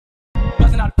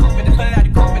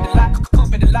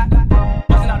lot.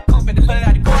 Bustin' out the coupe and put it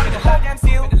out the car. With the hot damn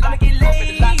seal, I'ma get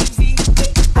lazy.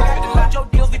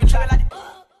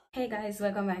 Hey guys,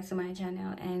 welcome back to my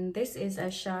channel, and this is a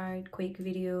short quick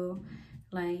video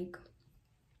like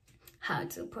how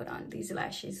to put on these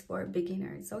lashes for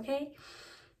beginners. Okay,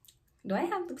 do I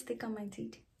have lipstick on my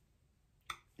teeth?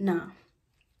 Nah,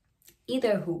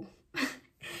 either who.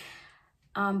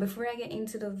 Before I get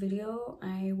into the video,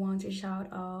 I want to shout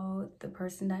out the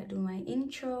person that do my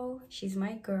intro. She's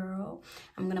my girl.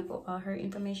 I'm gonna put all her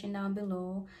information down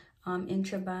below.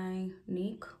 Intro by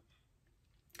Nick,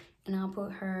 and I'll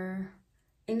put her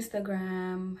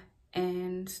Instagram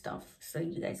and stuff so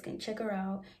you guys can check her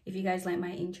out. If you guys like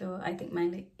my intro, I think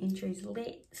my intro is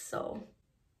lit, so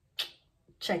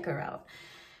check her out.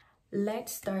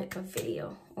 Let's start the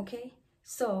video. Okay,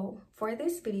 so for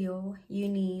this video you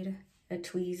need a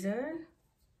tweezer,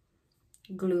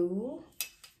 glue,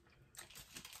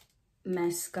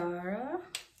 mascara,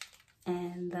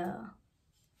 and the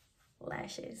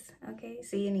lashes. Okay,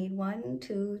 so you need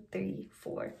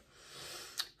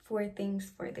 4 things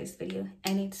for this video,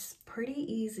 and it's pretty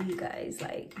easy, guys.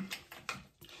 Like,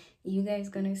 you guys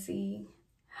gonna see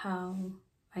how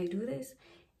I do this,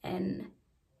 and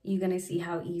you're gonna see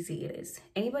how easy it is.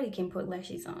 Anybody can put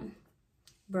lashes on,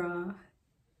 bruh.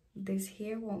 This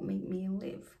hair won't make me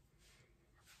live.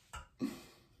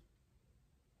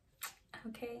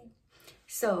 Okay,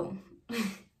 so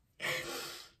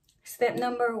step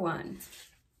number 1,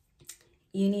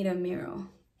 you need a mirror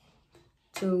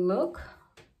to look.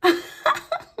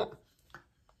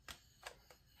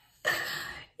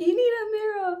 You need a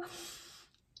mirror.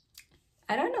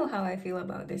 I don't know how I feel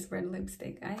about this red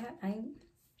lipstick. I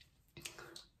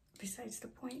besides the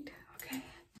point. Okay,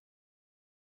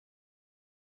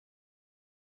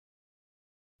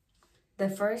 the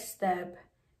first step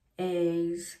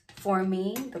is, for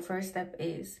me, the first step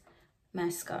is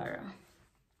mascara.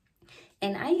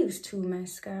 And I use 2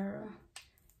 mascara.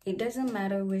 It doesn't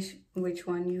matter which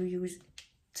one you use.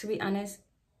 To be honest,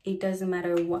 it doesn't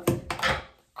matter what.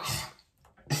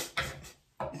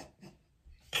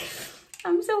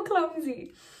 I'm so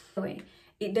clumsy. Anyway,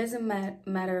 it doesn't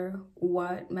matter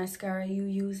what mascara you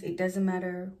use. It doesn't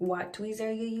matter what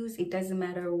tweezer you use. It doesn't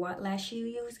matter what lash you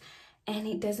use. And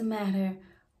it doesn't matter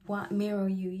what mirror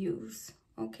you use.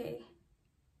 Okay?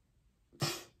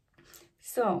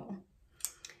 So,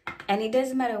 and it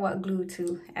doesn't matter what glue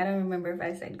too. I don't remember if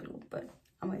I said glue, but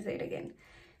I'm gonna say it again.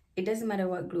 It doesn't matter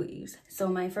what glue you use. So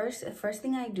my first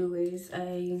thing I do is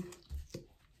I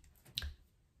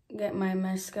get my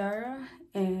mascara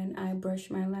and I brush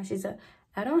my lashes.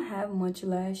 I don't have much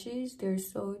lashes. They're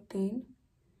so thin.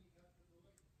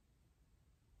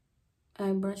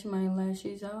 I brush my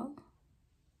lashes out.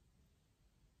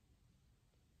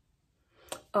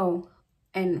 Oh,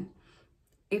 and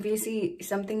if you see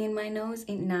something in my nose,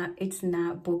 it's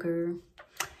not booger.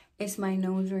 It's my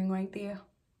nose ring right there.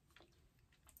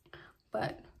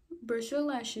 But brush your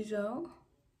lashes out.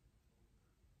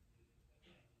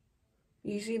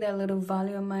 You see that little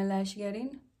volume my lash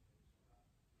getting?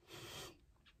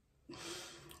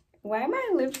 Why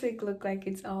my lipstick look like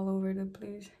it's all over the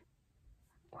place?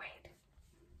 Wait.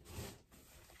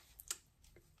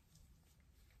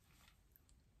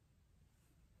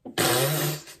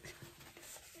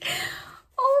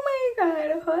 Oh my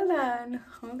god,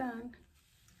 hold on.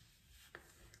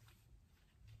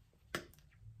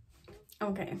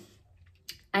 Okay,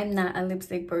 I'm not a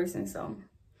lipstick person, so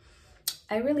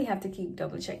I really have to keep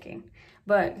double checking.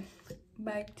 But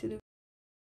back to the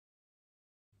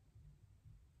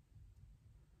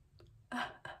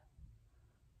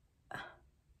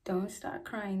don't start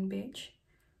crying, bitch.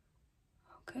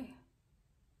 Okay,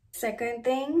 second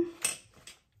thing,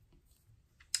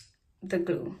 the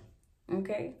glue.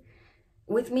 Okay,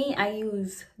 with me, I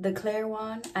use the clear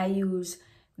one. I use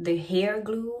the hair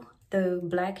glue, the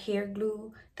black hair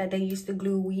glue that they used to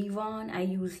glue weave on. I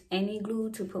use any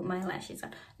glue to put my lashes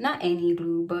on. Not any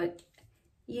glue, but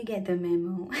you get the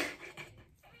memo.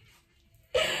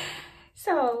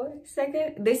 So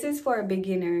second, this is for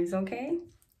beginners, okay?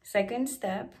 Second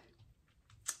step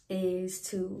is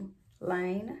to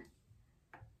line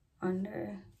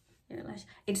under your lash.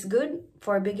 It's good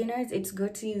for beginners. It's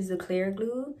good to use the clear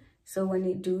glue, so when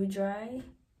it do dry,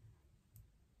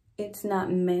 it's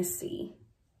not messy.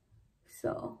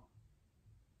 So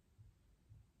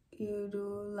you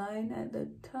do line at the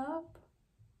top.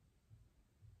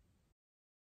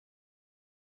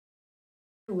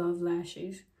 I love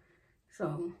lashes,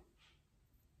 so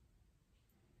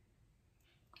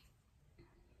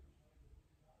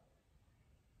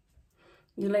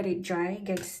you let it dry,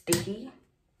 get sticky.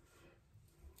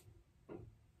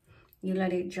 You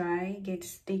let it dry, get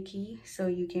sticky, so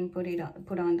you can put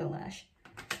on the lash.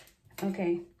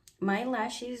 Okay, my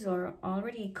lashes are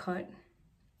already cut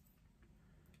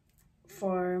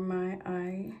for my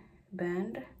eye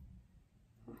band.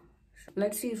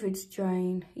 Let's see if it's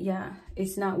drying. Yeah,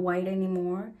 it's not white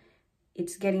anymore.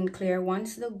 It's getting clear.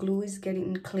 Once the glue is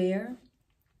getting clear,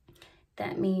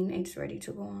 that means it's ready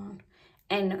to go on.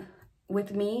 And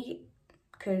with me,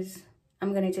 because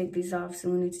I'm gonna take these off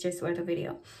soon, it's just for the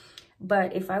video.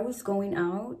 But if I was going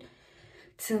out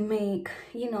to make,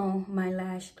 you know, my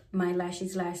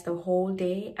lashes last the whole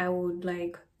day, I would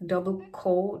like double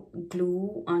coat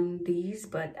glue on these,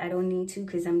 but I don't need to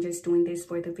because I'm just doing this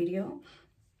for the video.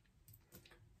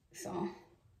 So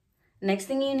next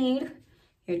thing you need,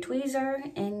 your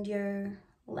tweezer and your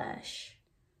lash.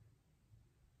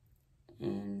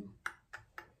 And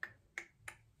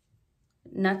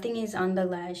nothing is on the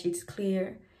lash, it's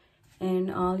clear.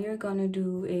 And all you're gonna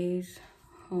do is,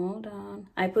 hold on,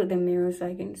 I put the mirror so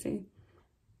I can see.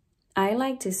 I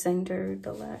like to center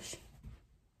the lash.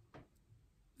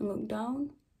 Look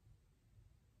down.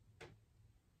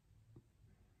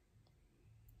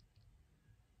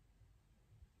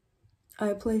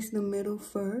 I place the middle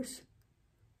first.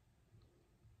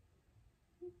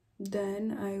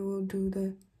 Then I will do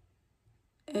the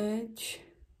edge.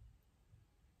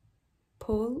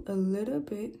 Pull a little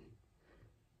bit.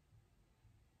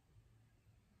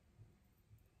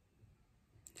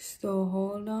 So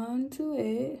hold on to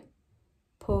it.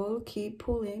 Pull, keep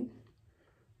pulling.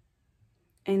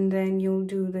 And then you'll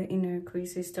do the inner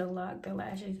creases to lock the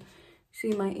lashes.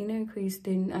 See, my inner crease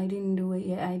I didn't do it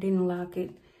yet. I didn't lock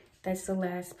it. That's the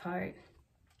last part.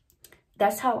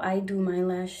 That's how I do my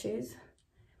lashes.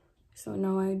 So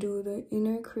now I do the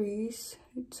inner crease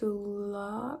to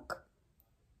lock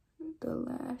the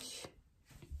lash.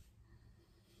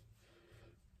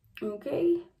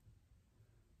 Okay.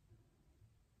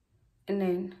 And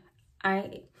then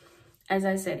as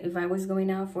I said, if I was going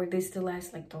out for this to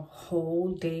last like the whole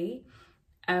day,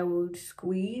 I would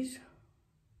squeeze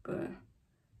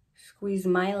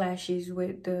my lashes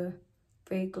with the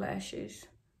fake lashes.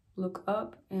 Look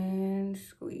up and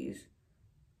squeeze.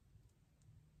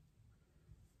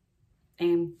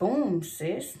 And boom,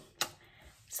 sis.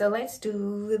 So let's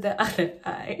do the other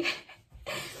eye.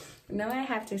 Now I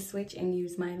have to switch and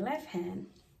use my left hand.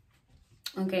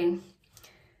 Okay.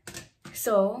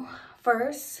 So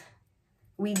first,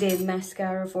 we did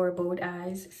mascara for both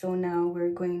eyes. So now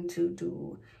we're going to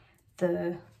do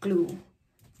the glue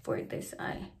for this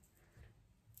eye.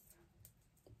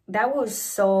 That was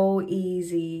so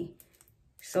easy.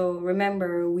 So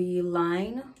remember, we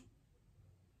line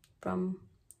from,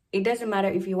 it doesn't matter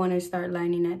if you want to start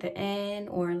lining at the end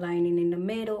or lining in the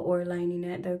middle or lining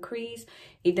at the crease.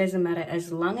 It doesn't matter.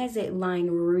 As long as it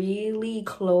lined really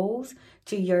close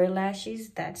to your lashes,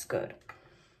 that's good.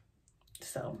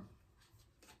 So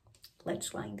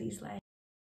let's line these lashes.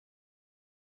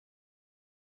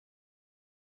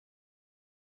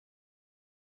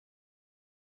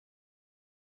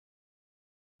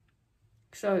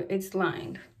 So it's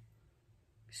lined.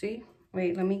 See?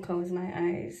 Wait, let me close my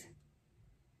eyes.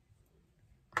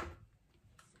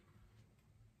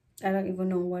 I don't even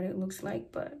know what it looks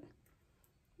like, but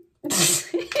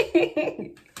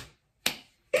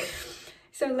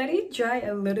so let it dry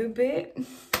a little bit.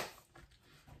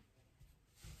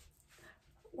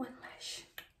 One lash,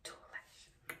 two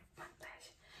lash, one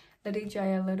lash. Let it dry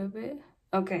a little bit.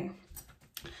 Okay.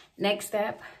 Next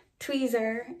step,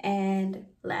 tweezer and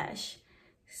lash.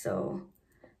 So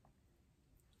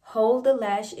hold the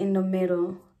lash in the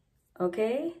middle,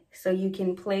 okay? So you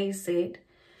can place it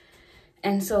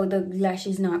and so the lash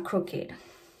is not crooked.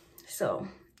 So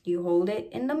you hold it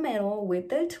in the middle with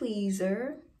the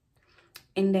tweezer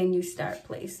and then you start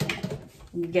placing.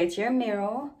 You get your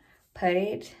mirror, put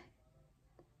it,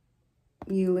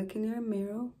 you look in your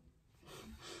mirror.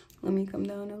 Let me come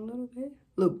down a little bit.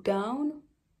 Look down.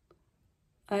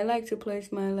 I like to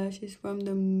place my lashes from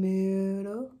the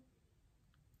middle.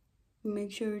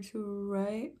 Make sure it's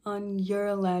right on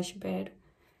your lash bed.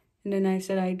 And then I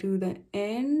said I do the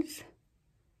ends.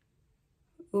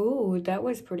 Ooh, that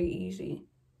was pretty easy.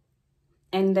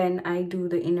 And then I do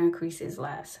the inner creases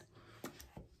last.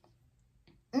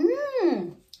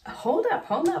 Hold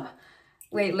up.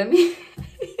 Wait, let me...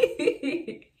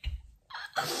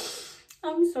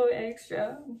 I'm so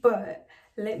extra, but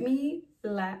let me...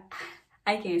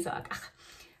 I can't talk.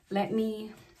 Let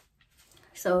me...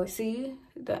 So, see,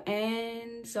 the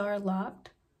ends are locked.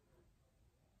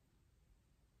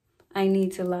 I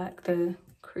need to lock the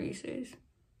creases.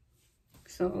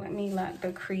 So, let me lock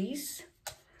the crease.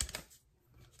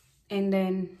 And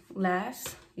then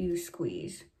last, you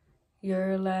squeeze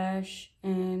your lash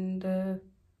and the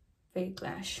fake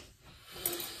lash.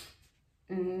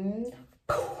 And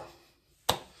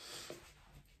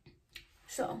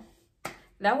so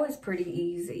that was pretty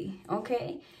easy,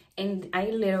 okay? And I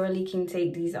literally can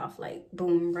take these off like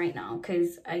boom right now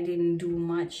because I didn't do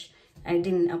much. I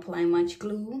didn't apply much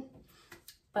glue.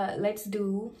 But let's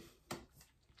do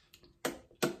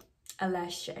a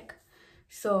lash check.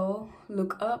 So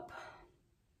look up,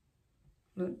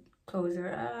 look, close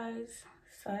your eyes,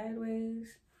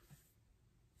 sideways.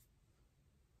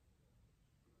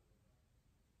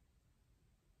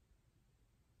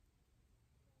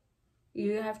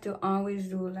 You have to always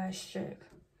do a lash check.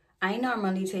 I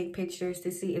normally take pictures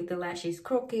to see if the lash is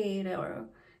crooked or,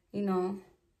 you know,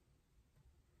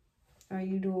 or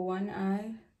you do one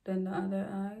eye, then the other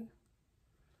eye.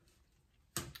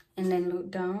 And then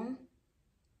look down,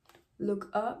 look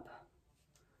up.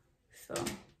 So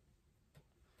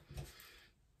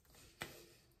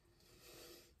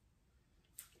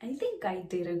I think I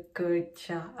did a good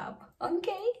job,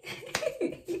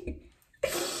 okay?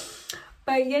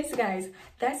 But yes, guys,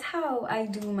 that's how I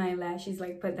do my lashes.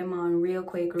 Like, put them on real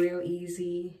quick, real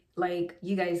easy. Like,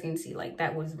 you guys can see, like,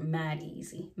 that was mad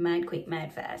easy, mad quick,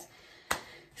 mad fast.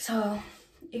 So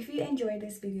if you enjoyed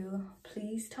this video,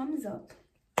 please thumbs up,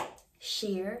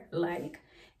 share, like.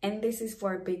 And this is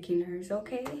for beginners,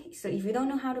 okay? So if you don't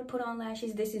know how to put on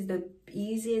lashes, this is the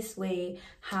easiest way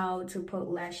how to put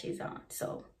lashes on.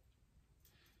 So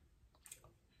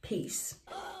peace.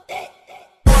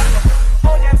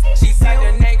 She said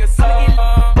the nigga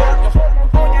so